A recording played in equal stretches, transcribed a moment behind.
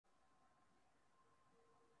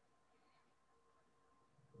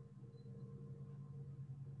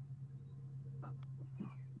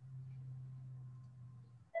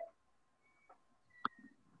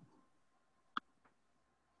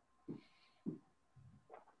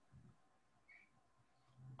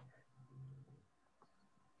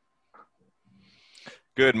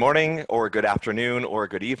Good morning, or good afternoon, or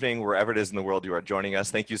good evening, wherever it is in the world you are joining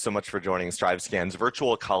us. Thank you so much for joining StriveScan's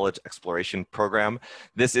virtual college exploration program.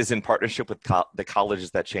 This is in partnership with the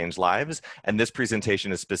Colleges That Change Lives, and this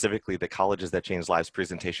presentation is specifically the Colleges That Change Lives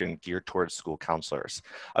presentation geared towards school counselors.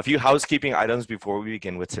 A few housekeeping items before we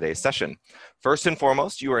begin with today's session. First and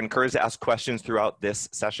foremost, you are encouraged to ask questions throughout this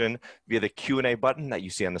session via the Q&A button that you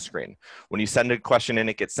see on the screen. When you send a question in,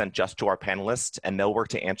 it gets sent just to our panelists, and they'll work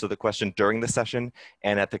to answer the question during the session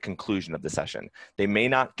and at the conclusion of the session. They may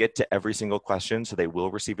not get to every single question, so they will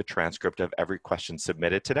receive a transcript of every question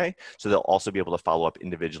submitted today, so they'll also be able to follow up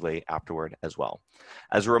individually afterward as well.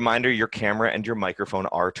 As a reminder, your camera and your microphone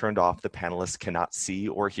are turned off. The panelists cannot see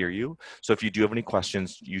or hear you, so if you do have any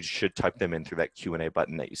questions, you should type them in through that Q&A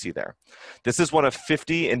button that you see there. This is one of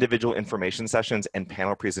 50 individual information sessions and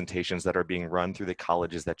panel presentations that are being run through the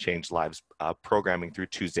Colleges That Change Lives programming through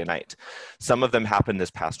Tuesday night. Some of them happened this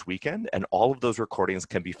past weekend, and all of those recordings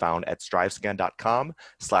can be found at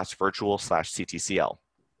strivescan.com/virtual/CTCL.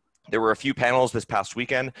 There were a few panels this past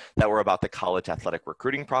weekend that were about the college athletic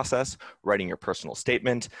recruiting process, writing your personal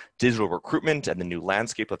statement, digital recruitment and the new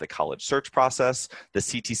landscape of the college search process, the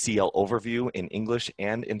CTCL overview in English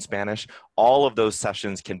and in Spanish. All of those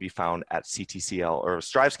sessions can be found at CTCL or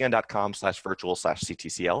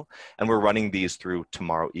strivescan.com/virtual/CTCL, and we're running these through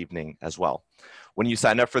tomorrow evening as well. When you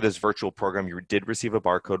signed up for this virtual program, you did receive a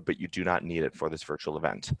barcode, but you do not need it for this virtual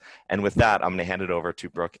event. And with that, I'm going to hand it over to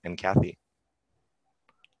Brooke and Kathy.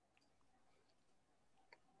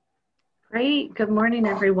 Great. Good morning,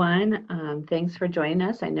 everyone. Thanks for joining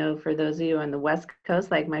us. I know for those of you on the West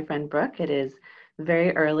Coast, like my friend Brooke, it is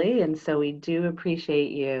very early, and so we do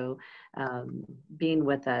appreciate you being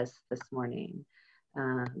with us this morning.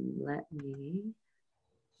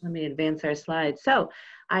 Let me advance our slides. So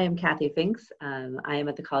I am Kathy Finks. I am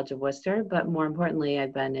at the College of Worcester, but more importantly,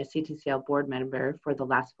 I've been a CTCL board member for the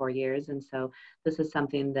last 4 years. And so this is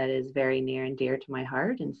something that is very near and dear to my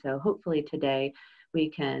heart. And so hopefully today we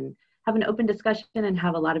can have an open discussion and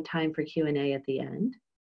have a lot of time for Q&A at the end.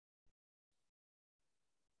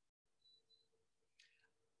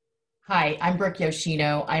 Hi, I'm Brooke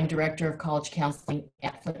Yoshino. I'm Director of College Counseling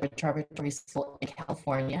at Flint Preparatory School in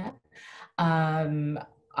California. I'm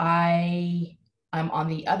on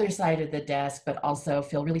the other side of the desk, but also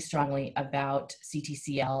feel really strongly about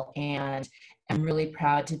CTCL and I'm really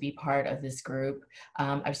proud to be part of this group.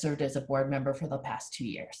 I've served as a board member for the past 2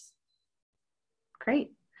 years.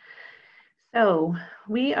 Great. So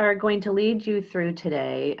we are going to lead you through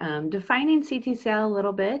today, defining CTCL a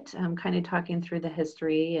little bit, kind of talking through the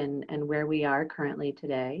history and where we are currently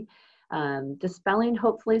today, dispelling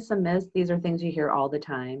hopefully some myths. These are things you hear all the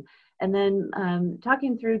time. And then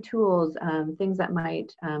talking through tools, things that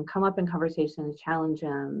might come up in conversations, challenge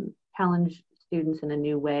students in a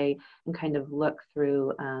new way, and kind of look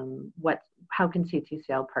through how can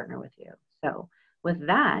CTCL partner with you. So with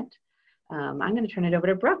that, I'm going to turn it over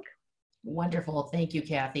to Brooke. Wonderful. Thank you,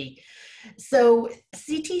 Kathy. So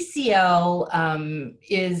CTCL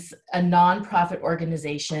is a nonprofit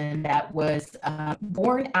organization that was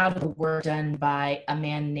born out of the work done by a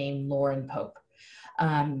man named Loren Pope.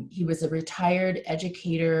 He was a retired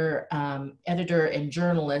educator, editor, and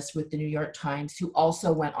journalist with the New York Times, who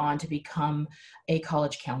also went on to become a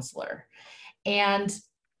college counselor. And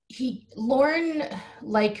Loren,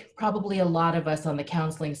 like probably a lot of us on the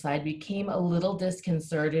counseling side, became a little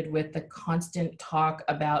disconcerted with the constant talk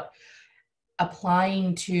about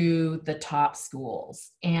applying to the top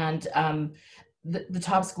schools. And the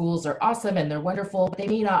top schools are awesome and they're wonderful, but they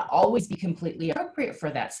may not always be completely appropriate for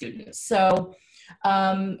that student. So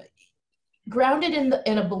grounded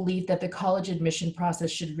in a belief that the college admission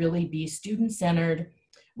process should really be student-centered,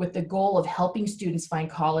 with the goal of helping students find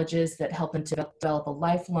colleges that help them to develop a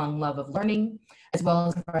lifelong love of learning, as well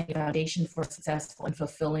as providing a foundation for successful and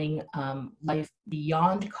fulfilling life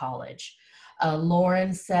beyond college.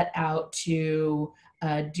 Loren set out to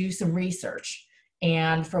do some research.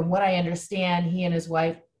 And from what I understand, he and his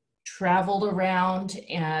wife traveled around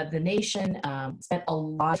the nation, spent a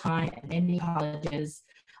lot of time at many colleges,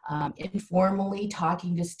 informally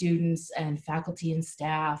talking to students and faculty and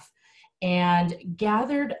staff, and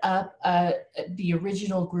gathered up the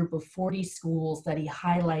original group of 40 schools that he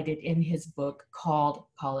highlighted in his book called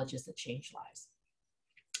Colleges That Change Lives.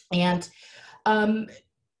 And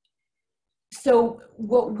so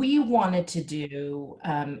what we wanted to do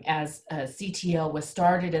as CTL was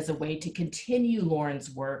started as a way to continue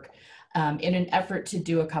Loren's work in an effort to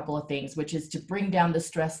do a couple of things, which is to bring down the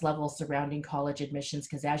stress level surrounding college admissions,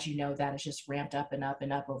 because as you know, that has just ramped up and up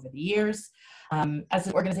and up over the years. As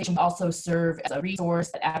an organization, we also serve as a resource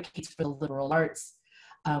that advocates for the liberal arts.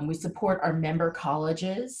 We support our member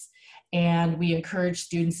colleges, and we encourage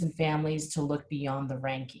students and families to look beyond the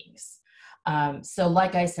rankings. So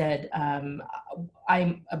like I said, I'm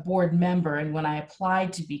a board member, and when I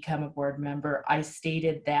applied to become a board member, I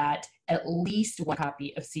stated that at least one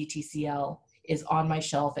copy of CTCL is on my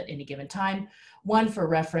shelf at any given time, one for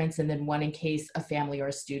reference, and then one in case a family or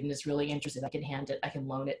a student is really interested. I can hand it, I can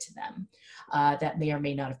loan it to them. That may or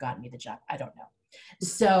may not have gotten me the job, I don't know.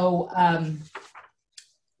 So,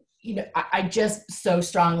 you know, I just so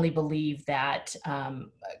strongly believe that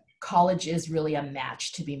college is really a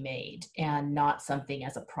match to be made and not something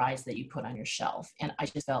as a prize that you put on your shelf. And I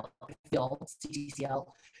just feel CTCL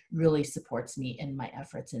really supports me in my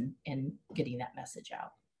efforts in getting that message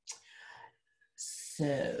out.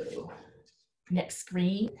 So next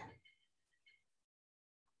screen.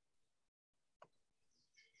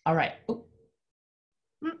 All right. Ooh.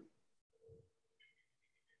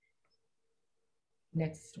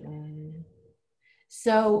 Next one.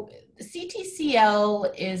 So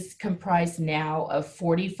CTCL is comprised now of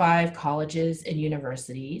 45 colleges and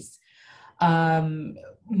universities.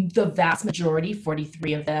 The vast majority,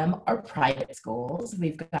 43 of them, are private schools.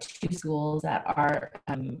 We've got 2 schools that are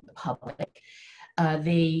public.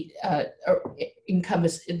 They're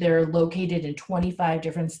located in 25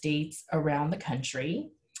 different states around the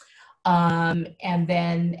country. And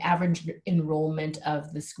then average enrollment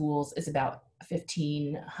of the schools is about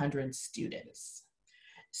 1,500 students.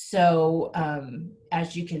 So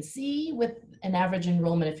as you can see, with an average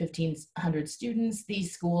enrollment of 1,500 students,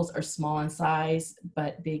 these schools are small in size,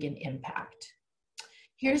 but big in impact.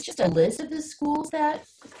 Here's just a list of the schools that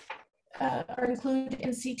are included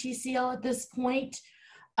in CTCL at this point.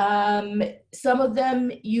 Some of them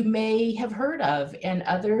you may have heard of, and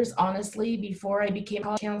others, honestly, before I became a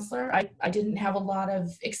college counselor, I didn't have a lot of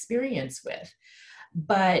experience with.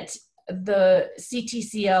 But the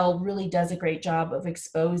CTCL really does a great job of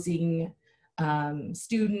exposing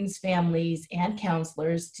students, families, and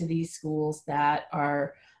counselors to these schools that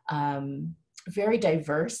are very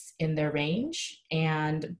diverse in their range,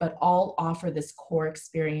 but all offer this core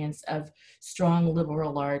experience of strong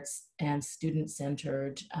liberal arts and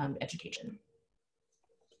student-centered education.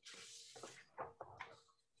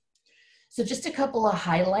 So just a couple of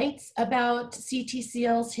highlights about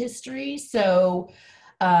CTCL's history. So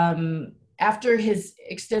after his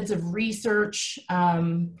extensive research,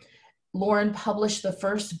 Lauren published the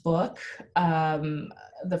first book,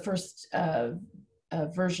 the first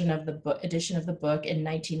version of the book, edition of the book in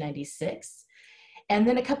 1996. And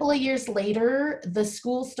then a couple of years later, the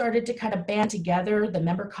school started to kind of band together,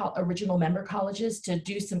 the original member colleges, to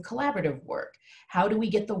do some collaborative work. How do we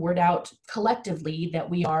get the word out collectively that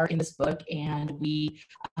we are in this book and we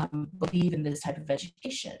believe in this type of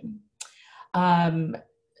education?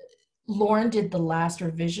 Lauren did the last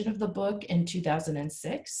revision of the book in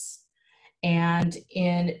 2006. And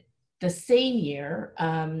in the same year,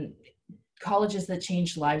 Colleges That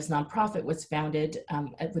Changed Lives nonprofit was founded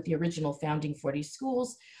with the original founding 40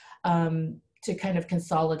 schools to kind of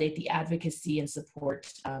consolidate the advocacy and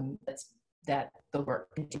support that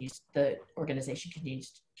the organization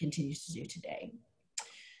continues to do today.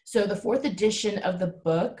 So the 4th edition of the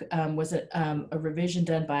book was a revision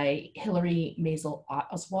done by Hillary Maisel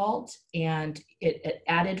Oswald, and it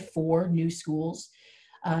added 4 new schools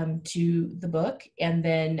to the book. And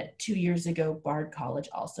then 2 years ago, Bard College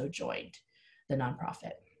also joined the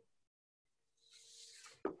nonprofit.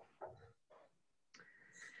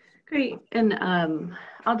 Great. And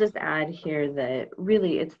I'll just add here that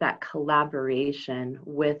really it's that collaboration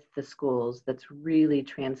with the schools that's really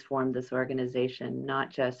transformed this organization, not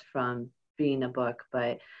just from being a book,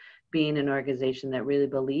 but being an organization that really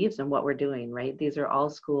believes in what we're doing, right? These are all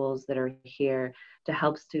schools that are here to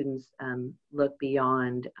help students look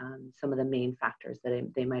beyond some of the main factors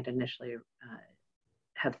that they might initially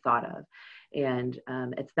have thought of. And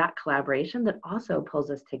it's that collaboration that also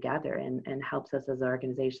pulls us together and helps us as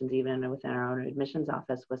organizations, even within our own admissions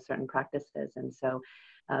office, with certain practices. And so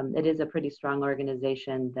it is a pretty strong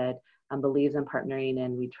organization that believes in partnering,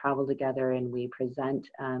 and we travel together and we present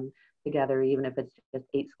together, even if it's just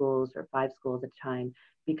 8 schools or 5 schools at a time,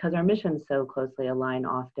 because our missions so closely align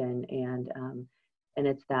often. And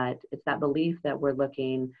it's that belief that we're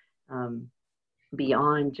looking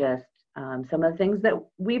beyond just some of the things that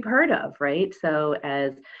we've heard of, right? So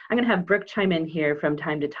as I'm going to have Brooke chime in here from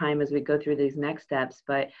time to time as we go through these next steps,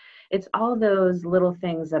 but it's all those little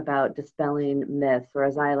things about dispelling myths, or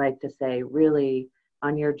as I like to say, really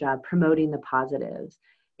on your job, promoting the positives.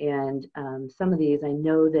 And some of these, I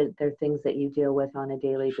know that they're things that you deal with on a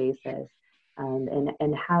daily basis.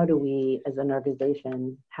 And how do we, as an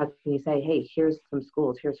organization, how can you say, hey, here's some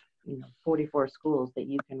schools, here's 44 schools that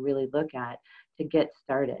you can really look at to get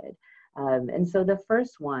started. And so the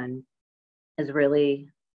first one is really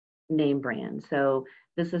name brand. So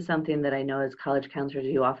this is something that I know as college counselors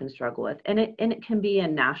you often struggle with. And it can be a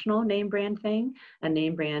national name brand thing, a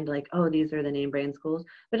name brand like, oh, these are the name brand schools,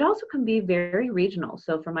 but it also can be very regional.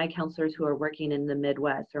 So for my counselors who are working in the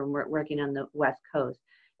Midwest or working on the West Coast,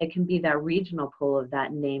 it can be that regional pull of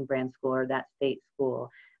that name brand school or that state school.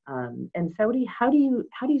 And so how do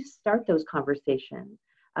you start those conversations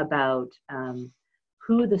about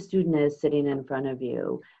who the student is sitting in front of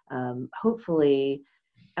you? Hopefully,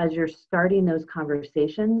 as you're starting those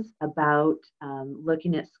conversations about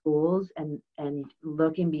looking at schools and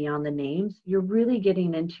looking beyond the names, you're really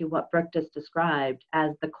getting into what Brooke just described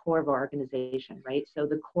as the core of our organization, right? So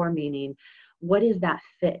the core meaning, what is that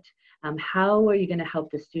fit? How are you going to help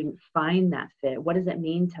the student find that fit? What does it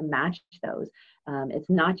mean to match those? It's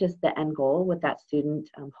not just the end goal with that student,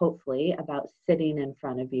 hopefully, about sitting in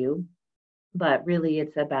front of you, but really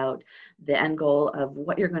it's about the end goal of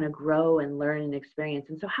what you're going to grow and learn and experience.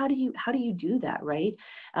 And so how do you do that, right?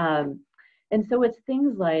 And so it's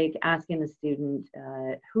things like asking the student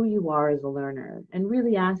who you are as a learner, and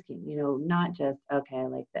really asking, not just, okay, I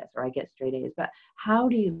like this or I get straight A's, but how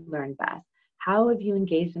do you learn best? How have you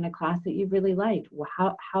engaged in a class that you really liked? Well,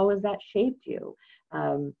 how has that shaped you?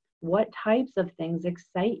 What types of things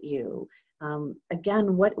excite you?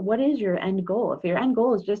 Again, what is your end goal? If your end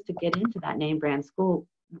goal is just to get into that name brand school,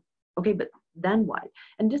 okay, but then what?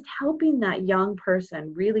 And just helping that young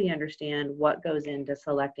person really understand what goes into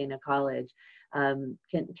selecting a college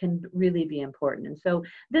can really be important. And so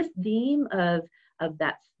this theme of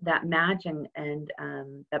that match and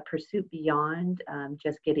that pursuit beyond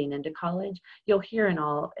just getting into college, you'll hear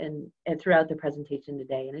and throughout the presentation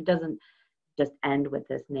today. And it doesn't just end with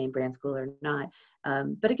this name brand school or not.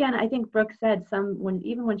 But again, I think Brooke said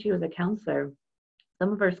even when she was a counselor,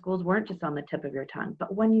 some of our schools weren't just on the tip of your tongue.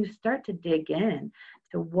 But when you start to dig in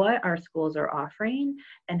to what our schools are offering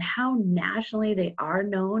and how nationally they are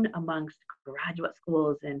known amongst graduate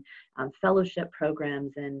schools and fellowship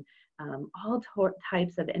programs and all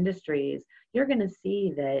types of industries, you're going to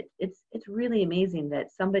see that it's really amazing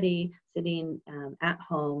that somebody sitting at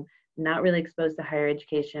home, not really exposed to higher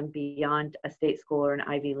education beyond a state school or an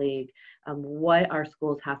Ivy League, what our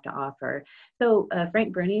schools have to offer. So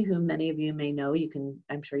Frank Burney, who many of you may know,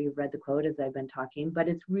 I'm sure you've read the quote as I've been talking, but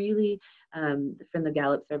it's really, from the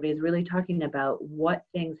Gallup survey, is really talking about what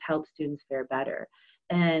things help students fare better.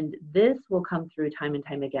 And this will come through time and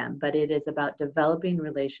time again, but it is about developing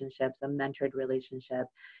relationships, a mentored relationship,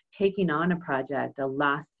 taking on a project, a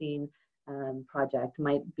lasting project.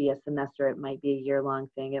 Might be a semester, it might be a year-long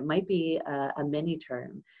thing, it might be a mini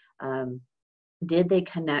term. Did they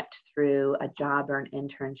connect through a job or an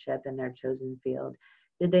internship in their chosen field?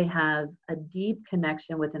 Did they have a deep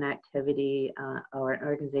connection with an activity or an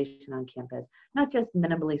organization on campus? Not just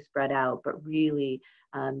minimally spread out, but really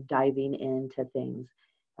diving into things.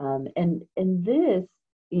 And this,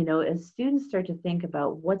 as students start to think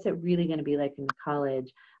about what's it really going to be like in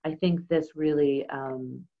college, I think this really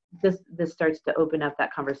this starts to open up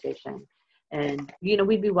that conversation. And,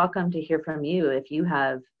 we'd be welcome to hear from you if you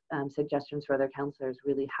have suggestions for other counselors,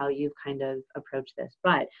 really how you've kind of approached this.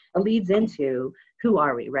 But it leads into who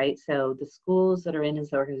are we, right? So the schools that are in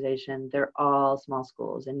this organization, they're all small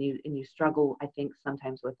schools, and you struggle, I think,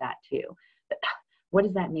 sometimes with that too. But what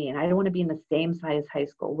does that mean? I don't want to be in the same size high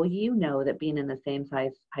school. Well, you know that being in the same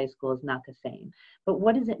size high school is not the same. But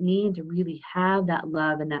what does it mean to really have that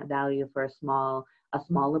love and that value for a small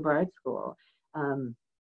liberal arts school?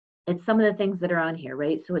 It's some of the things that are on here,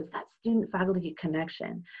 right? So it's that student-faculty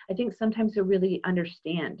connection. I think sometimes to really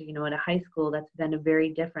understand, at a high school that's been a very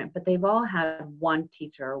different, but they've all had one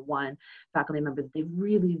teacher or one faculty member that they've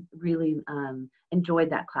really, really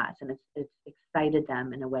enjoyed that class, and it's excited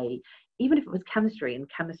them in a way, even if it was chemistry, and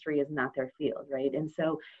chemistry is not their field, right? And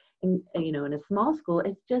so, in a small school,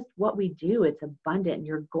 it's just what we do. It's abundant, and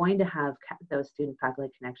you're going to have those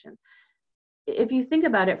student-faculty connections. If you think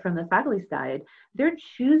about it from the faculty side, they're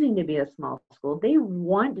choosing to be a small school. They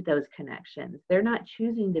want those connections. They're not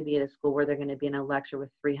choosing to be at a school where they're going to be in a lecture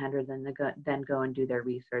with 300 and then go and do their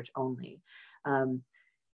research only.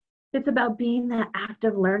 It's about being that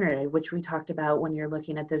active learner, which we talked about when you're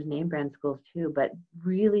looking at those name brand schools too, but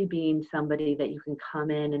really being somebody that you can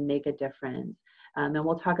come in and make a difference. And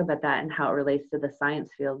we'll talk about that and how it relates to the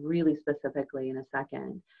science field really specifically in a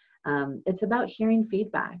second. It's about hearing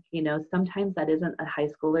feedback. You know, sometimes that isn't a high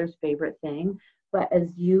schooler's favorite thing, but as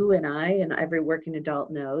you and I and every working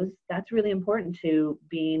adult knows, that's really important to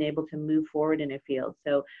being able to move forward in a field.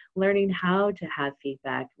 So learning how to have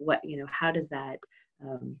feedback,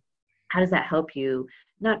 um, how does that help you,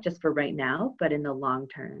 not just for right now, but in the long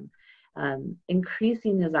term?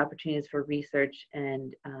 Increasing those opportunities for research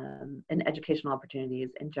and educational opportunities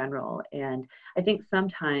in general. And I think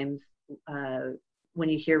sometimes when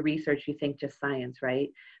you hear research, you think just science, right?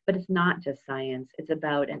 But it's not just science. It's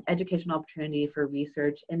about an educational opportunity for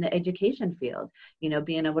research in the education field. You know,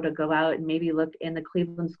 being able to go out and maybe look in the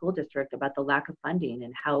Cleveland School District about the lack of funding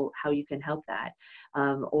and how you can help that.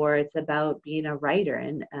 Or it's about being a writer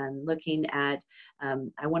and looking at,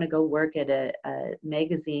 I want to go work at a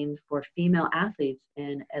magazine for female athletes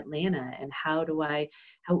in Atlanta, and how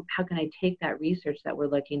can I take that research that we're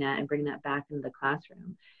looking at and bring that back into the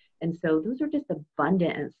classroom? And so those are just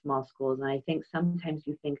abundant in small schools. And I think sometimes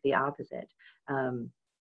you think the opposite,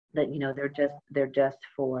 that, you know, they're just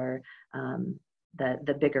for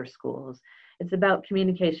the bigger schools. It's about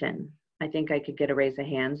communication. I think I could get a raise of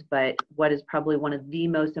hands, but what is probably one of the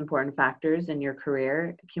most important factors in your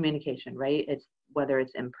career, communication, right? It's whether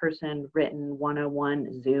it's in person, written,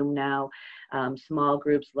 one-on-one, Zoom now, small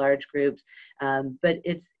groups, large groups, but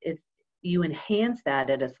it's you enhance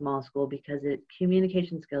that at a small school because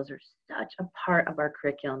communication skills are such a part of our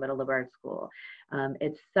curriculum at a liberal arts school.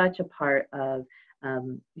 It's such a part of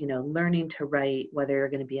you know, learning to write, whether you're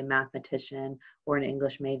going to be a mathematician or an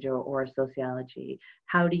English major or a sociology.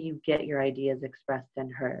 How do you get your ideas expressed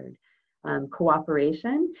and heard?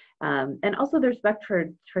 Cooperation, and also the respect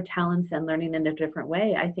for talents and learning in a different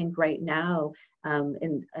way. I think right now,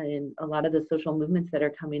 in a lot of the social movements that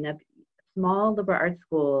are coming up, small liberal arts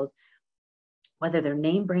schools, whether they're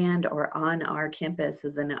name brand or on our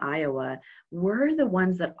campuses in Iowa, we're the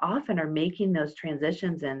ones that often are making those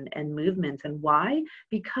transitions and movements. And why?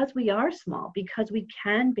 Because we are small, because we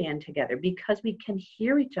can band together, because we can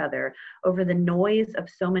hear each other over the noise of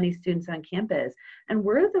so many students on campus. And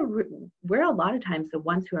we're a lot of times the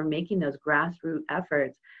ones who are making those grassroots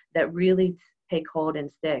efforts that really take hold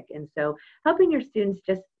and stick. And so helping your students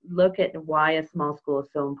just look at why a small school is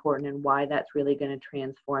so important and why that's really going to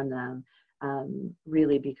transform them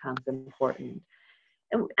really becomes important.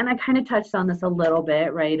 And I kind of touched on this a little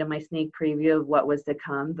bit, right, in my sneak preview of what was to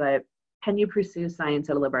come, but can you pursue science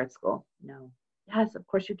at a liberal arts school? No. Yes, of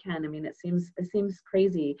course you can. I mean, it seems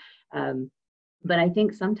crazy, but I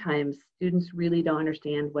think sometimes students really don't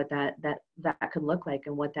understand what that could look like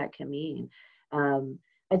and what that can mean.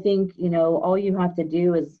 I think, you know, all you have to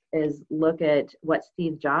do is look at what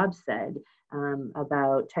Steve Jobs said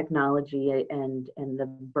about technology and the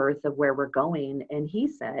birth of where we're going. And he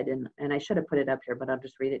said, and I should have put it up here, but I'll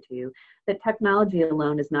just read it to you, that technology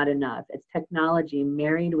alone is not enough. It's technology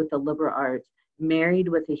married with the liberal arts, married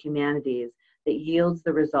with the humanities, that yields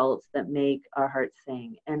the results that make our hearts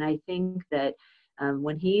sing. And I think that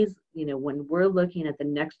when we're looking at the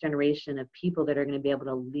next generation of people that are going to be able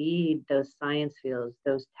to lead those science fields,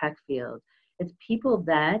 those tech fields, it's people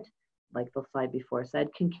that, like the slide before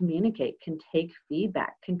said, can communicate, can take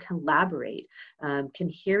feedback, can collaborate, can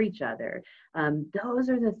hear each other. Those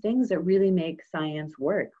are the things that really make science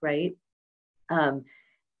work, right?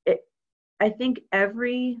 I think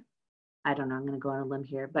I don't know, I'm going to go on a limb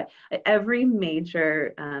here, but every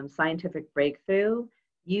major scientific breakthrough,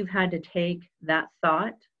 you've had to take that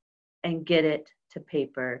thought and get it to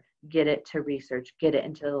paper, get it to research, get it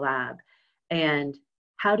into the lab. And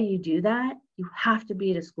how do you do that? You have to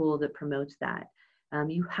be at a school that promotes that.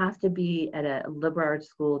 You have to be at a liberal arts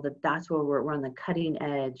school that's where we're on the cutting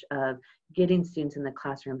edge of getting students in the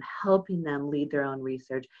classroom, helping them lead their own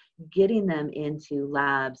research, getting them into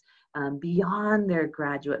labs beyond their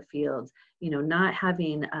graduate fields, you know, not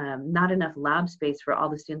having not enough lab space for all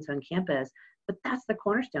the students on campus. But that's the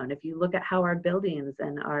cornerstone. If you look at how our buildings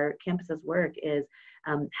and our campuses work, is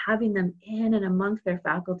having them in and amongst their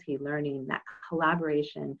faculty, learning that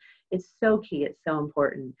collaboration. It's so key. It's so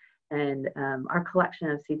important. And our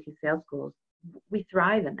collection of CTCL schools, we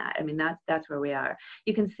thrive in that. I mean, that's where we are.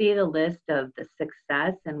 You can see the list of the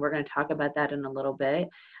success, and we're going to talk about that in a little bit.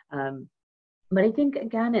 But I think,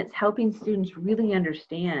 again, it's helping students really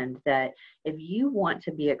understand that if you want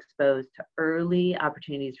to be exposed to early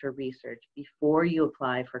opportunities for research before you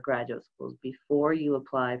apply for graduate schools, before you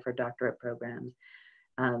apply for doctorate programs,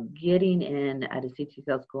 getting in at a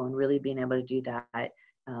CTCL school and really being able to do that,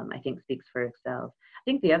 I think speaks for itself. I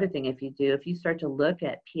think the other thing, if you start to look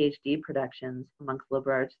at PhD productions amongst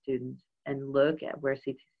liberal arts students and look at where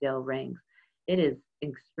CTCL ranks, it is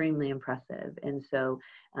extremely impressive. And so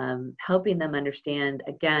helping them understand,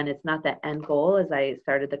 again, it's not the end goal, as I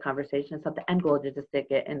started the conversation, it's not the end goal to just to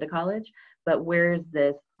get into college, but where's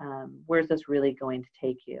this really going to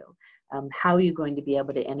take you? How are you going to be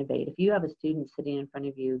able to innovate? If you have a student sitting in front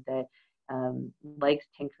of you that likes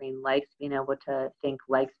tinkering, likes being able to think,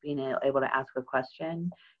 likes being able to ask a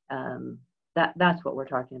question, that's what we're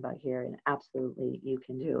talking about here, and absolutely you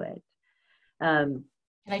can do it.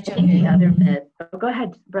 Can I I jump think in? the other myth, go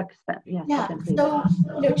ahead, Brooke. Yeah, so,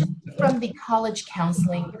 just from the college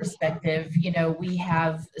counseling perspective, we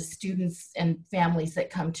have students and families that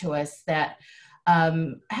come to us that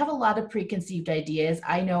have a lot of preconceived ideas.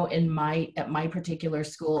 I know at my particular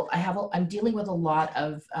school, I'm dealing with a lot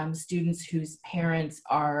of students whose parents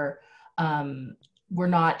were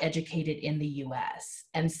not educated in the US.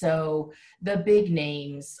 And so the big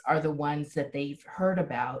names are the ones that they've heard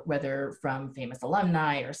about, whether from famous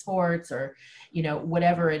alumni or sports or,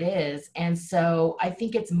 whatever it is. And so I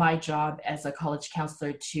think it's my job as a college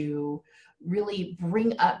counselor to really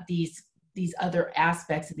bring up these other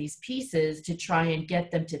aspects of these pieces to try and get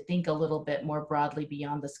them to think a little bit more broadly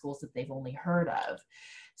beyond the schools that they've only heard of.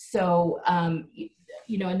 So,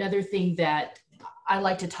 another thing that I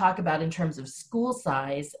like to talk about in terms of school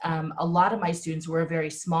size, a lot of my students were a very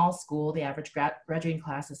small school. The average graduating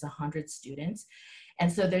class is 100 students.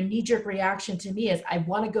 And so their knee-jerk reaction to me is, I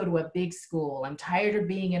want to go to a big school. I'm tired of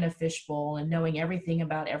being in a fishbowl and knowing everything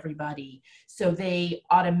about everybody. So they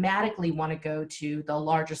automatically want to go to the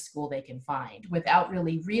largest school they can find without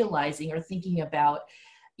really realizing or thinking about,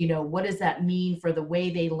 what does that mean for the way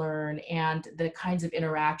they learn and the kinds of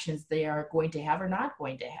interactions they are going to have or not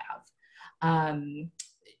going to have.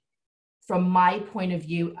 From my point of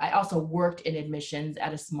view, I also worked in admissions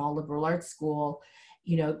at a small liberal arts school.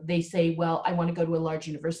 They say, well, I want to go to a large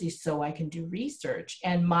university so I can do research.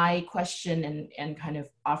 And my question and kind of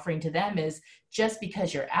offering to them is, just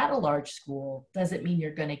because you're at a large school doesn't mean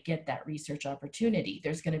you're going to get that research opportunity.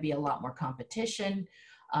 There's going to be a lot more competition.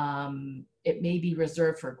 It may be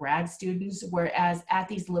reserved for grad students, whereas at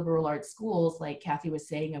these liberal arts schools, like Kathy was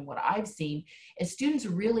saying, and what I've seen, is students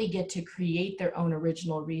really get to create their own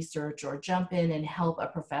original research or jump in and help a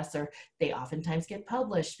professor. They oftentimes get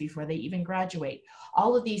published before they even graduate.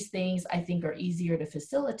 All of these things, I think, are easier to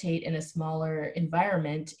facilitate in a smaller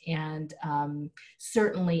environment, and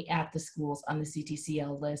certainly at the schools on the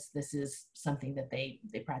CTCL list, this is something that they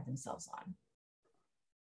pride themselves on.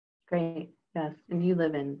 Great. Yes, and you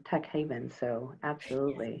live in Tech Haven, so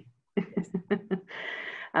absolutely.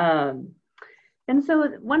 And so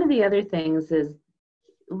one of the other things is,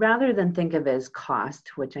 rather than think of it as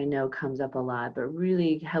cost, which I know comes up a lot, but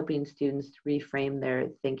really helping students to reframe their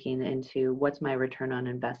thinking into what's my return on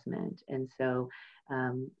investment. And so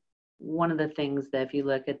one of the things that, if you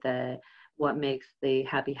look at what makes the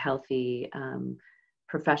happy, healthy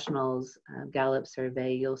professionals Gallup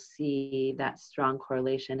survey, you'll see that strong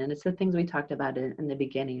correlation, and it's the things we talked about in the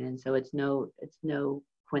beginning. And so it's no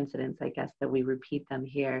coincidence, I guess, that we repeat them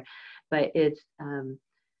here, but it's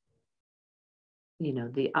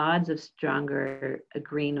the odds of stronger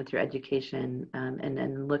agreeing with your education and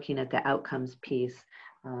then looking at the outcomes piece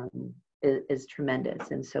is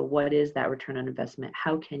tremendous. And so what is that return on investment?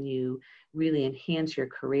 How can you really enhance your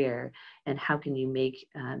career, and how can you make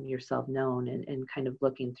yourself known, and kind of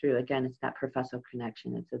looking through, again, it's that professional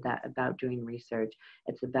connection. It's about doing research.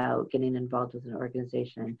 It's about getting involved with an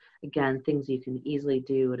organization. Again, things you can easily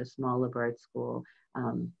do at a small liberal arts school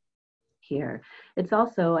here. It's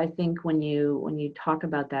also, I think, when you talk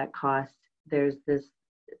about that cost, there's this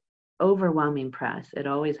overwhelming press. It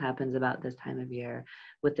always happens about this time of year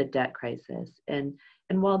with the debt crisis. And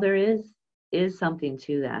while there is something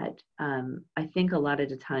to that, I think a lot of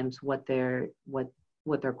the times what they're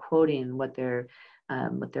quoting, what their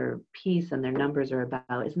piece and their numbers are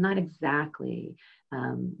about is not exactly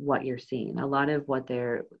what you're seeing. A lot of what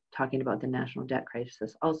they're talking about, the national debt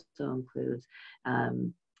crisis, also includes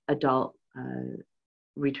adult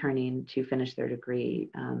returning to finish their degree,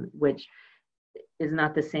 which is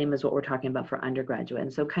not the same as what we're talking about for undergraduate.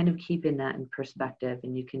 And so kind of keeping that in perspective,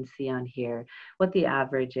 and you can see on here what the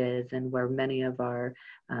average is and where many of our,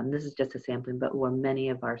 this is just a sampling, but where many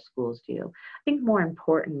of our schools do. I think more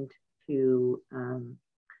important than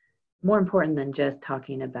just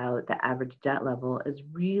talking about the average debt level is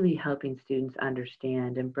really helping students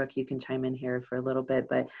understand, and Brooke, you can chime in here for a little bit,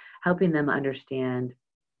 but helping them understand,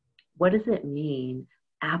 what does it mean,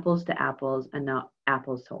 apples to apples and not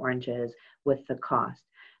apples to oranges, with the cost?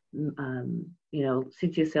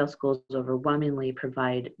 CTCL schools overwhelmingly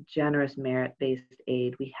provide generous merit-based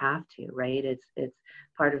aid. We have to, right? It's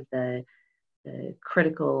part of the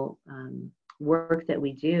critical work that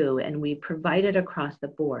we do, and we provide it across the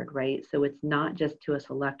board, right? So it's not just to a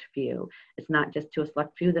select few. It's not just to a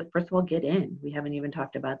select few that, first of all, get in. We haven't even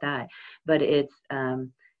talked about that, but it's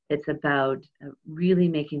about really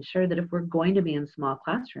making sure that if we're going to be in small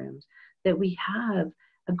classrooms, that we have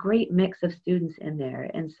a great mix of students in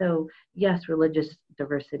there. And so, yes, religious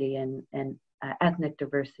diversity and ethnic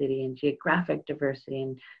diversity and geographic diversity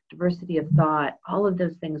and diversity of thought, all of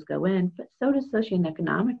those things go in, but so does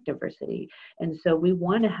socioeconomic diversity. And so we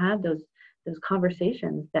want to have those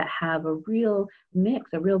conversations that have a real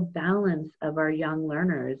mix, a real balance of our young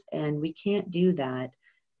learners. And we can't do that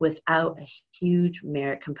without a huge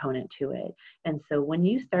merit component to it. And so when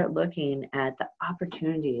you start looking at the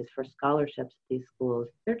opportunities for scholarships at these schools,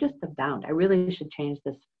 they're just abound. I really should change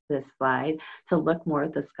this slide to look more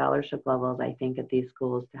at the scholarship levels, I think, at these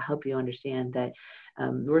schools, to help you understand that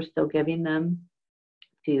we're still giving them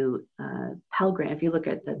to Pell Grant. If you look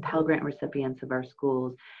at the Pell Grant recipients of our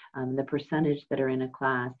schools, the percentage that are in a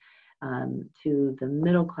class, to the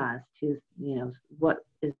middle class, to what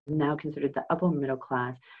is now considered the upper middle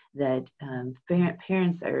class, that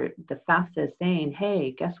parents are the fastest saying,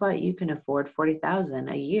 hey, guess what, you can afford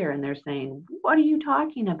 $40,000 a year, and they're saying, what are you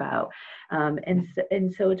talking about? And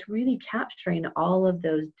so it's really capturing all of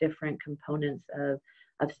those different components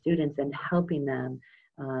of students and helping them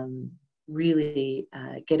really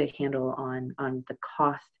get a handle on the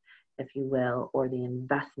cost, if you will, or the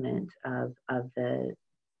investment of the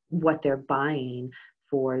what they're buying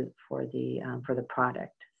for the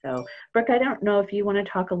product. So, Brooke, I don't know if you want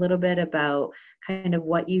to talk a little bit about kind of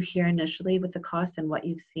what you hear initially with the cost and what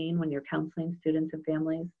you've seen when you're counseling students and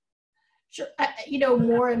families. Sure.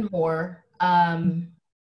 More and more,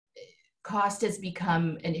 cost has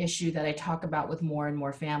become an issue that I talk about with more and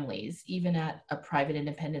more families, even at a private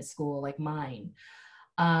independent school like mine.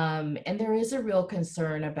 And there is a real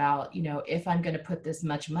concern about, if I'm going to put this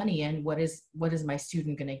much money in, what is my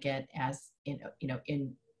student going to get as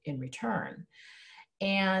in return?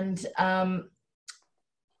 And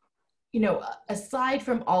aside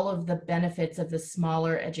from all of the benefits of the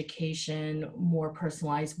smaller education, more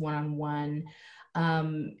personalized one-on-one,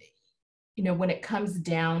 when it comes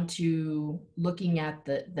down to looking at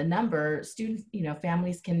the number, students,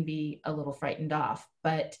 families can be a little frightened off,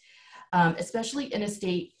 but especially in the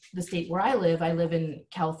state where I live in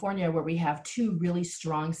California, where we have two really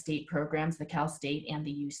strong state programs, the Cal State and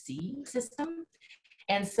the UC system.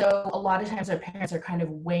 And so a lot of times our parents are kind of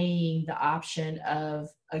weighing the option of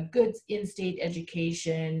a good in-state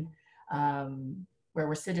education where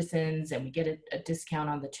we're citizens and we get a discount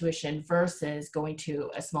on the tuition versus going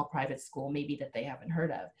to a small private school, maybe that they haven't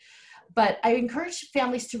heard of. But I encourage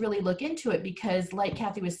families to really look into it because, like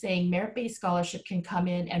Kathy was saying, merit-based scholarship can come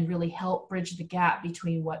in and really help bridge the gap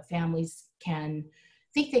between what families can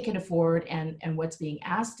think they can afford and what's being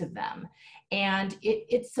asked of them. And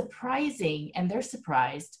it's surprising, and they're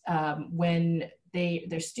surprised when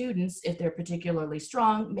their students, if they're particularly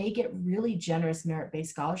strong, may get really generous merit-based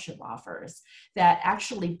scholarship offers that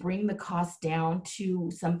actually bring the cost down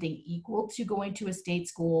to something equal to going to a state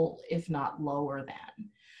school, if not lower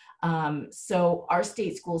than. So our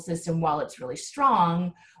state school system, while it's really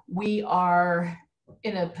strong, we are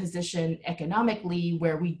in a position economically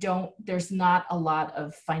where there's not a lot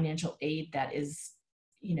of financial aid that is,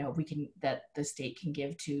 that the state can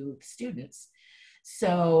give to students.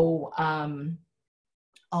 So,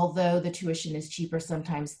 although the tuition is cheaper,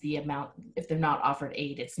 sometimes the amount, if they're not offered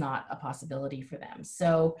aid, it's not a possibility for them.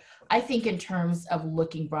 So I think in terms of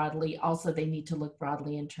looking broadly, also they need to look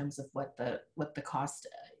broadly in terms of what the cost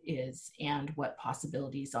is and what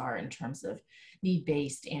possibilities are in terms of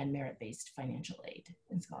need-based and merit-based financial aid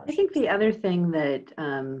and scholarships. I think the other thing that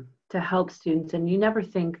to help students, and you never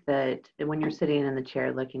think that when you're sitting in the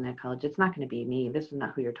chair looking at college, it's not going to be me, this is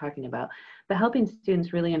not who you're talking about, but helping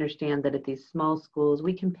students really understand that at these small schools,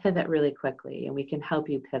 we can pivot really quickly and we can help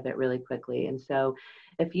you pivot really quickly. And so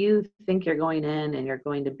if you think you're going in and you're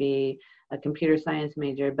going to be a computer science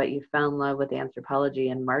major, but you fell in love with anthropology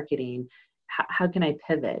and marketing, how can I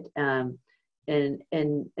pivot? And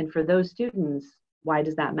for those students, why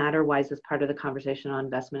does that matter? Why is this part of the conversation on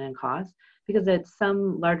investment and cost? Because at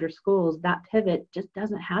some larger schools, that pivot just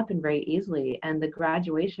doesn't happen very easily. And the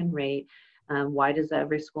graduation rate, why does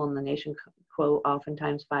every school in the nation quote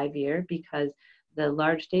oftentimes 5 years? Because the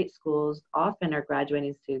large state schools often are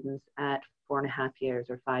graduating students at 4.5 years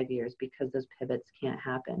or 5 years because those pivots can't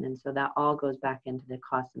happen. And so that all goes back into the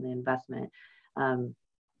cost and the investment. And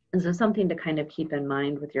so something to kind of keep in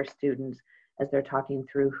mind with your students as they're talking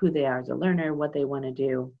through who they are as a learner, what they want to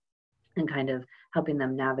do, and kind of helping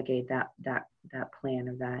them navigate that plan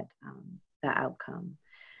or that outcome.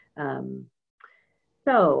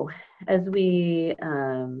 So as we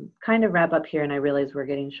kind of wrap up here, and I realize we're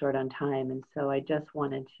getting short on time, and so I just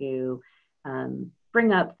wanted to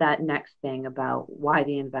bring up that next thing about why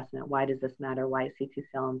the investment, why does this matter, why is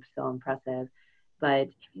CTCL so impressive? But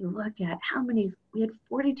if you look at how many, we had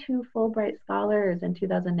 42 Fulbright scholars in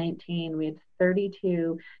 2019, we had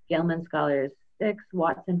 32 Gilman scholars, 6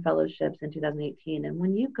 Watson fellowships in 2018, and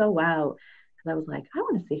when you go out, because I was like, I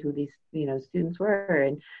want to see who these students were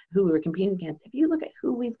and who we were competing against. If you look at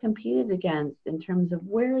who we've competed against in terms of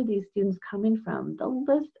where are these students coming from, the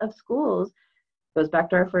list of schools goes back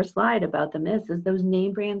to our first slide about the myths, is those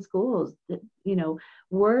name brand schools that,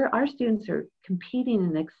 where our students are competing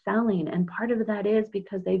and excelling. And part of that is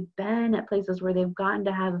because they've been at places where they've gotten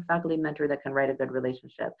to have a faculty mentor that can write a good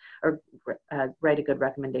relationship or write a good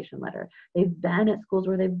recommendation letter. They've been at schools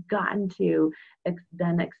where they've gotten to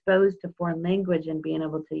been exposed to foreign language and being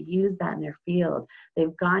able to use that in their field.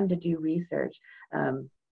 They've gone to do research.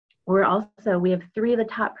 We have 3 of the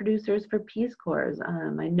top producers for Peace Corps.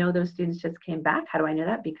 I know those students just came back. How do I know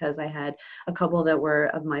that? Because I had a couple that were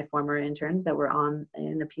of my former interns that were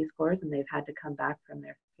in the Peace Corps, and they've had to come back from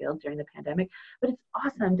their field during the pandemic. But it's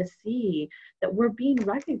awesome to see that we're being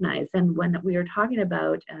recognized. And when we are talking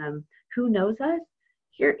about who knows us,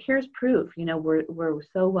 here's proof. We're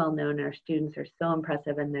so well known, and our students are so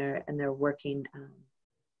impressive, and they're working.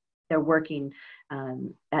 They're working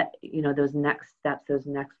at those next steps, those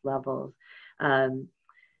next levels. And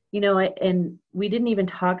we didn't even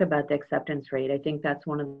talk about the acceptance rate. I think that's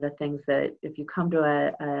one of the things that if you come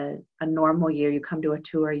to a normal year, you come to a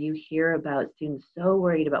tour, you hear about students so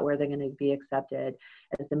worried about where they're going to be accepted,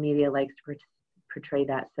 as the media likes to portray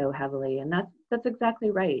that so heavily. And that's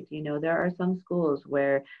exactly right. There are some schools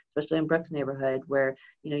where, especially in Brooks neighborhood, where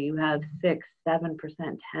you have 6, 7%,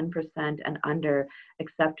 10% and under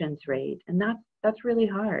acceptance rate, and that's really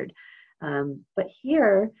hard. But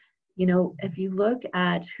here, if you look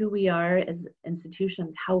at who we are as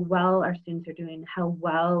institutions, how well our students are doing, how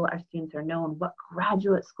well our students are known, what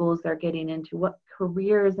graduate schools they're getting into, what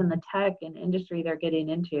careers in the tech and industry they're getting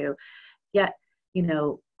into, yet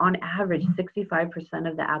on average, 65%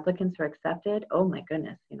 of the applicants are accepted. Oh my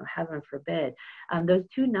goodness, heaven forbid. Those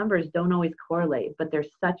two numbers don't always correlate, but there's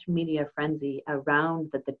such media frenzy around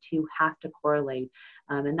that the two have to correlate,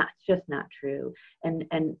 and that's just not true. And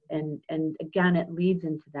again, it leads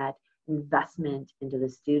into that investment into the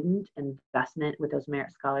student, investment with those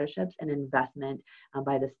merit scholarships, and investment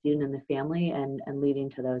by the student and the family, and leading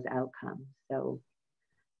to those outcomes. So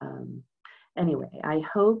anyway, I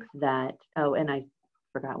hope that, oh, and I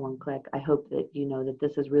forgot one click. I hope that that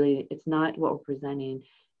this is really, it's not what we're presenting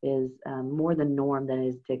is more the norm than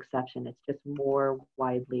is the exception. It's just more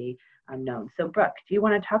widely known. So Brooke, do you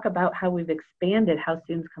want to talk about how we've expanded how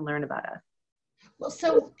students can learn about us? Well,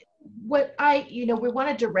 so what we want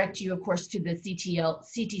to direct you, of course, to the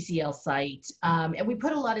CTCL site. And we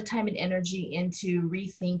put a lot of time and energy into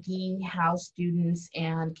rethinking how students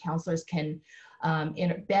and counselors can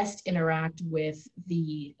best interact with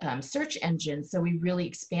the search engine. So we really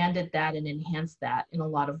expanded that and enhanced that in a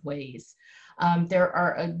lot of ways. There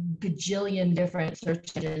are a gajillion different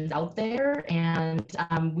search engines out there, and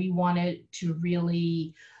we wanted to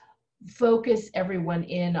really focus everyone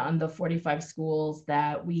in on the 45 schools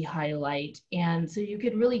that we highlight. And so you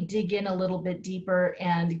could really dig in a little bit deeper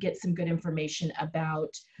and get some good information about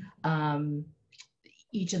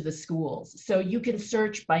each of the schools. So you can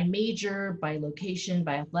search by major, by location,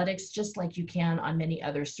 by athletics, just like you can on many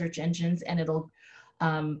other search engines, and it'll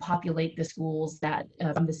populate the schools that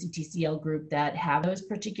from the CTCL group that have those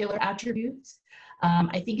particular attributes.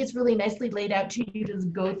 I think it's really nicely laid out to you to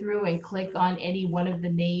go through and click on any one of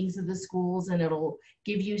the names of the schools, and it'll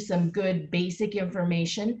give you some good basic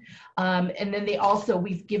information. And then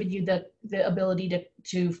we've given you the ability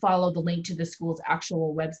to follow the link to the school's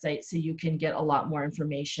actual website, so you can get a lot more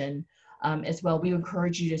information as well. We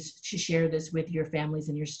encourage you to share this with your families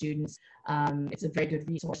and your students. It's a very good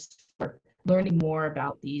resource for learning more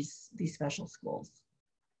about these special schools.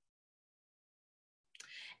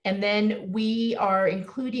 And then we are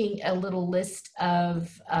including a little list of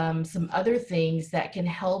some other things that can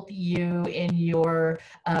help you in your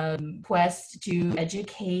quest to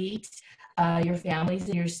educate your families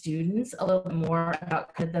and your students a little bit more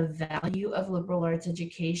about the value of liberal arts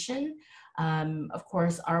education. Of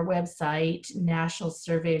course, our website, National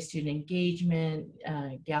Survey of Student Engagement,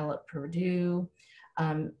 Gallup Purdue,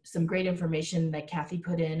 some great information that Kathy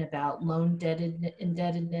put in about loan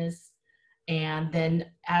indebtedness. And then,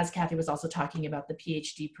 as Kathy was also talking about the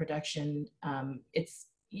PhD production,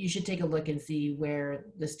 you should take a look and see where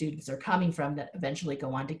the students are coming from that eventually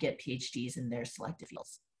go on to get PhDs in their selected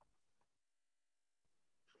fields.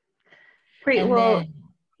 Great. And Well, then,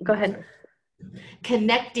 go ahead.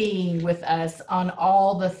 connecting with us on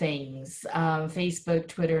all the things, Facebook,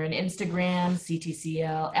 Twitter, and Instagram,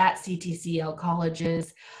 CTCL, at CTCL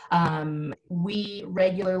colleges. We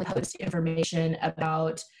regularly post information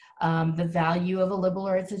about the value of a liberal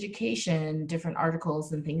arts education, different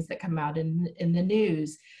articles and things that come out in the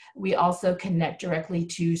news. We also connect directly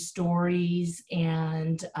to stories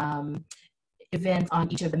and events on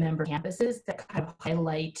each of the member campuses that kind of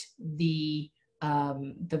highlight the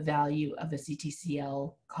value of a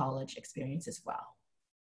CTCL college experience as well.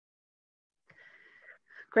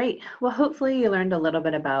 Great. Well, hopefully you learned a little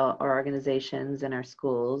bit about our organizations and our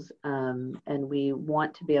schools, and we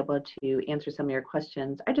want to be able to answer some of your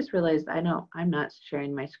questions. I just realized I'm not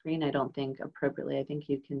sharing my screen, I don't think appropriately. I think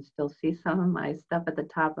you can still see some of my stuff at the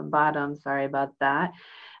top and bottom. Sorry about that.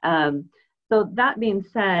 So that being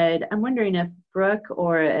said, I'm wondering if Brooke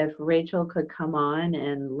or if Rachel could come on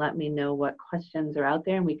and let me know what questions are out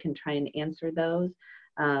there and we can try and answer those.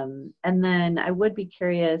 And then I would be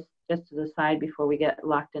curious, just as a side before we get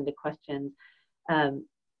locked into questions,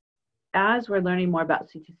 as we're learning more about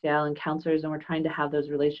CTCL and counselors and we're trying to have those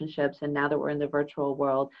relationships, and now that we're in the virtual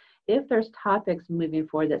world, if there's topics moving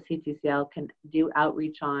forward that CTCL can do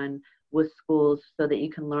outreach on with schools so that you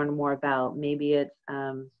can learn more about, maybe it's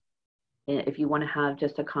if you want to have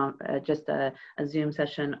just a Zoom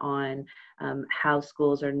session on how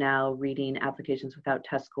schools are now reading applications without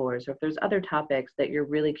test scores, or if there's other topics that you're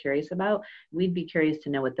really curious about, we'd be curious to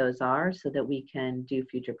know what those are so that we can do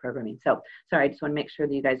future programming. So sorry, I just want to make sure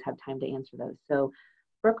that you guys have time to answer those. So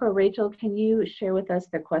Brooke or Rachel, can you share with us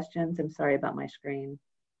the questions? I'm sorry about my screen.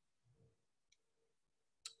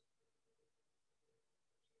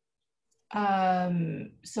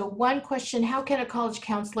 So one question, how can a college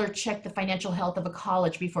counselor check the financial health of a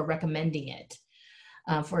college before recommending it?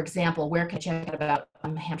 For example, where can I check about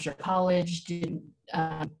Hampshire College?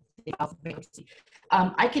 I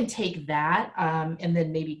can take that, and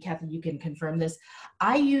then maybe Kathy, you can confirm this.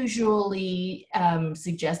 I usually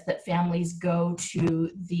suggest that families go to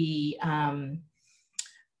the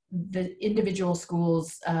individual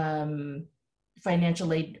schools'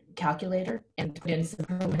 financial aid calculator and put in some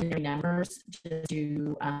preliminary numbers just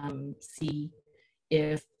to see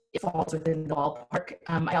if it falls within the ballpark.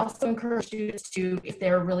 I also encourage students to, if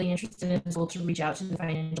they're really interested in the school, to reach out to the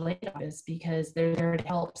financial aid office, because they're there to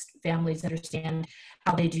help families understand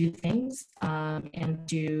how they do things and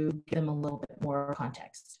to give them a little bit more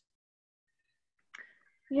context.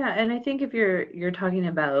 Yeah, and I think if you're talking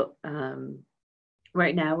about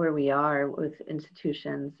right now where we are with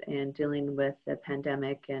institutions and dealing with the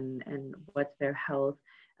pandemic and what's their health,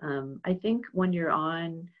 I think when you're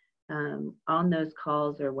on those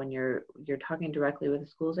calls, or when you're talking directly with the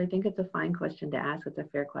schools, I think it's a fine question to ask. It's a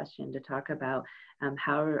fair question to talk about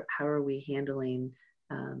how are we handling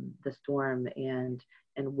the storm, and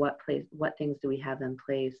what things do we have in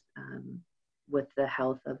place with the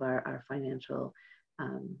health of our financial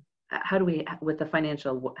how do we, with the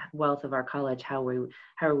financial wealth of our college, how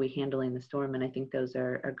are we handling the storm? And I think those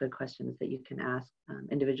are good questions that you can ask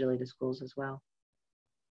individually to schools as well.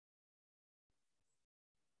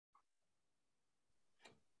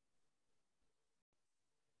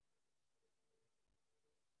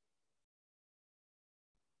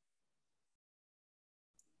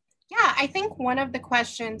 Yeah, I think one of the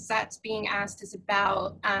questions that's being asked is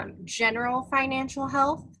about general financial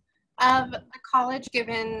health of a college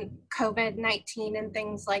given COVID-19 and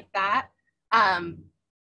things like that.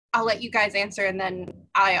 I'll let you guys answer, and then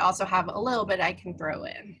I also have a little bit I can throw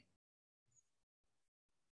in.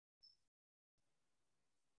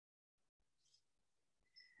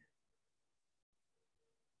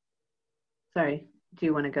 Sorry, do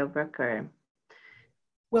you want to go, Brooke, or?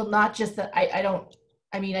 Well, not just that, I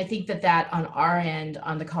think that on our end,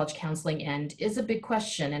 on the college counseling end, is a big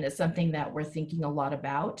question, and it's something that we're thinking a lot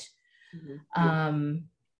about. Mm-hmm.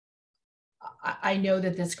 I know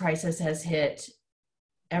that this crisis has hit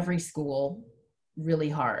every school really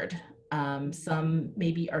hard. Some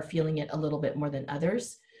maybe are feeling it a little bit more than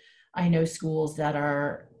others. I know schools that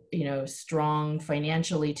are, strong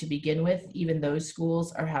financially to begin with. Even those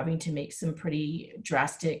schools are having to make some pretty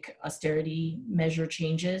drastic austerity measure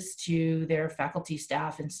changes to their faculty,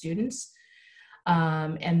 staff, and students.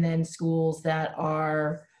 And then schools that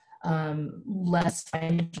are less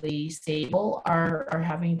financially stable are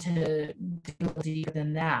having to deal deeper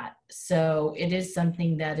than that. So it is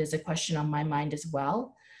something that is a question on my mind as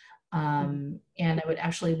well. And I would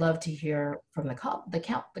actually love to hear from the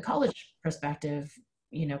college perspective,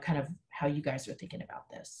 kind of how you guys are thinking about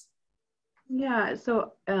this. Yeah,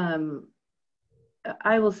 so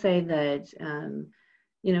I will say that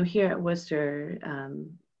here at Worcester,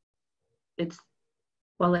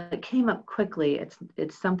 while it came up quickly,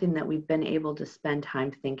 it's something that we've been able to spend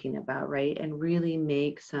time thinking about, right? And really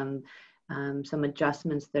make some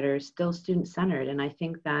adjustments that are still student-centered. And I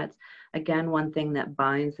think that's, again, one thing that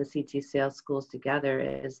binds the CTCL schools together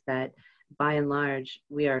is that by and large,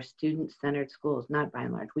 we are student-centered schools. Not by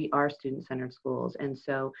and large, we are student-centered schools. And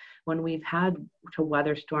so when we've had to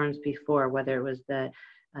weather storms before, whether it was the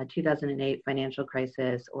 2008 financial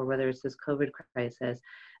crisis or whether it's this COVID crisis,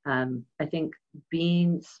 I think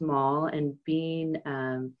being small and being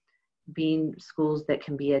schools that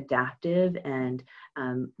can be adaptive, and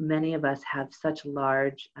many of us have such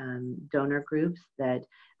large donor groups that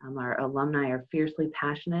our alumni are fiercely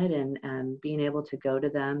passionate, and being able to go to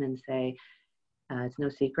them and say, it's no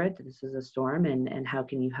secret that this is a storm, and how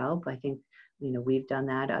can you help? I think we've done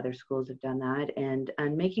that, other schools have done that, and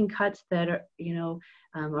making cuts that are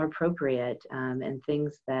are appropriate, and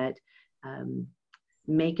things that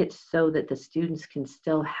make it so that the students can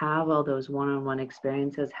still have all those one-on-one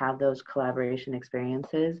experiences, have those collaboration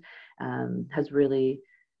experiences, has really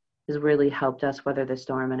helped us weather the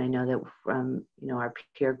storm. And I know that from our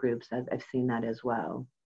peer groups, I've seen that as well.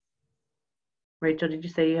 Rachel, did you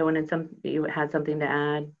say you had something to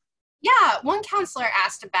add? Yeah, one counselor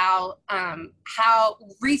asked about how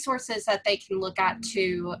resources that they can look at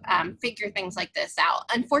to figure things like this out.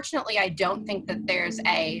 Unfortunately, I don't think that there's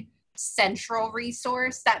a central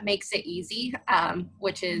resource that makes it easy,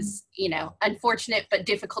 which is, unfortunate but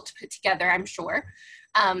difficult to put together, I'm sure.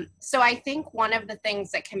 So I think one of the things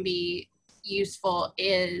that can be useful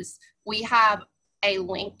is we have a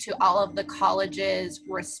link to all of the college's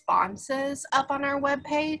responses up on our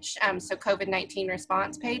webpage, so COVID-19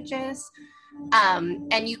 response pages,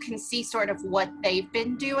 and you can see sort of what they've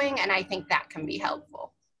been doing, and I think that can be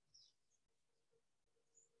helpful.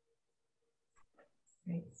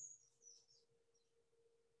 Great.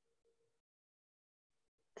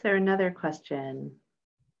 Is there another question?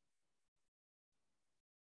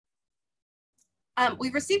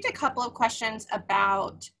 We received a couple of questions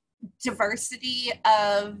about diversity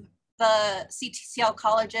of the CTCL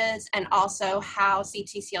colleges, and also how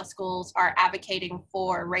CTCL schools are advocating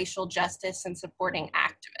for racial justice and supporting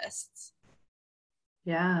activists.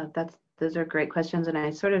 Yeah, those are great questions, and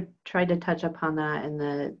I sort of tried to touch upon that in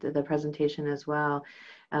the presentation as well.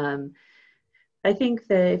 I think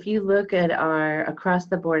that if you look at across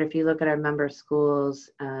the board, if you look at our member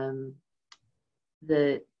schools,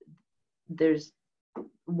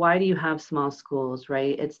 why do you have small schools,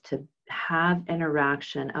 right? It's to have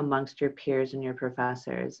interaction amongst your peers and your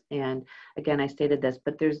professors. And again, I stated this,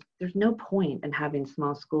 but there's no point in having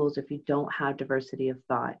small schools if you don't have diversity of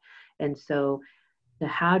thought. And so to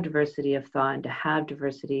have diversity of thought and to have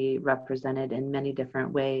diversity represented in many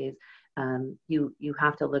different ways, you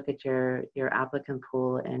have to look at your applicant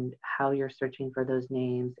pool and how you're searching for those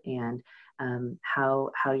names, and how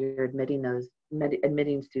you're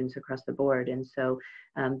admitting students across the board. And so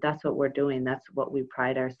that's what we're doing. That's what we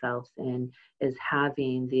pride ourselves in, is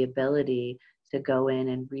having the ability to go in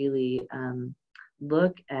and really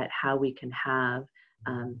look at how we can have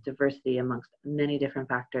diversity amongst many different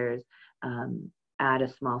factors at a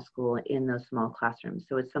small school in those small classrooms.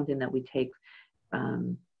 So it's something that we take,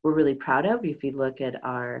 we're really proud of. If you look at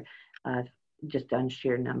our just on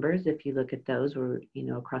sheer numbers, if you look at those, we're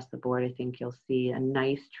across the board, I think you'll see a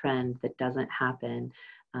nice trend that doesn't happen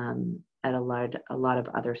at a lot of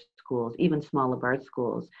other schools. Even small Labard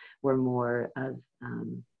schools were more of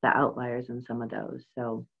the outliers in some of those.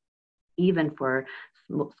 So even for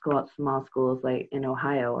small schools like in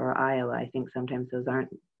Ohio or Iowa, I think sometimes those aren't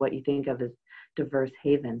what you think of as diverse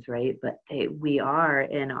havens, right? But we are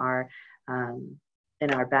in our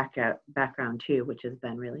background too, which has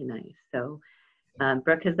been really nice. So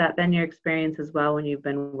Brooke, has that been your experience as well when you've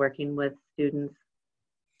been working with students?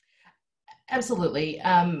 Absolutely.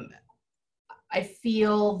 I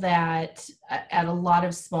feel that at a lot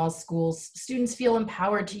of small schools, students feel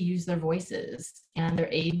empowered to use their voices, and they're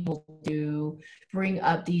able to bring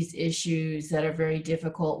up these issues that are very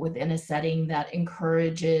difficult within a setting that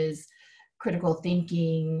encourages critical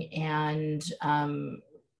thinking and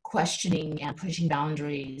questioning and pushing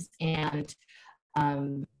boundaries. And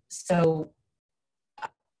so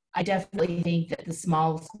I definitely think that the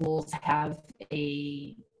small schools have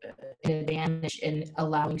an advantage in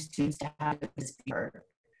allowing students to have this be heard.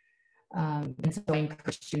 And so I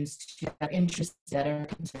encourage students that are interested, that are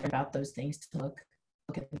concerned about those things, to look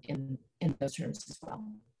at in those terms as well.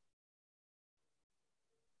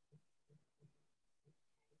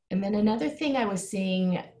 And then another thing I was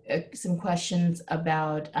seeing some questions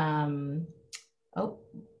about,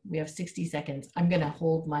 We have 60 seconds. I'm going to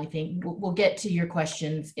hold my thing. We'll get to your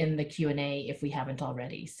questions in the Q&A if we haven't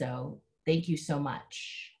already. So thank you so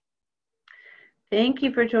much. Thank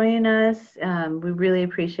you for joining us. We really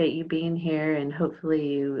appreciate you being here, and hopefully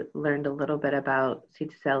you learned a little bit about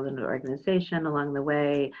CTCL and the organization along the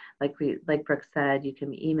way. Like Brooke said, you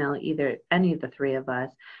can email either any of the three of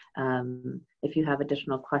us if you have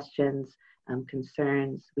additional questions,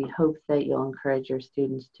 concerns. We hope that you'll encourage your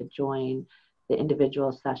students to join the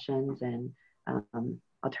individual sessions, and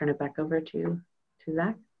I'll turn it back over to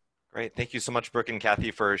Zach. Great. Thank you so much, Brooke and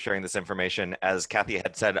Kathy, for sharing this information. As Kathy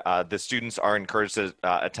had said, the students are encouraged to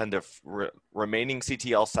attend the remaining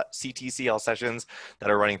CTCL sessions that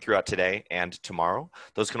are running throughout today and tomorrow.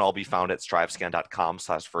 Those can all be found at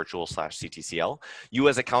strivescan.com/virtual/CTCL. You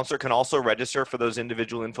as a counselor can also register for those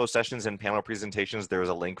individual info sessions and panel presentations. There is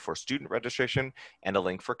a link for student registration and a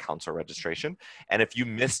link for counselor registration. And if you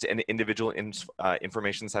missed an individual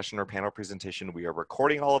information session or panel presentation, we are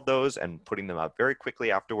recording all of those and putting them out very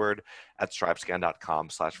quickly afterward at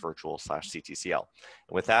strivescan.com/virtual/CTCL.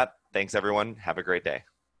 And with that, thanks everyone. Have a great day.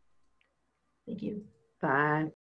 Thank you. Bye.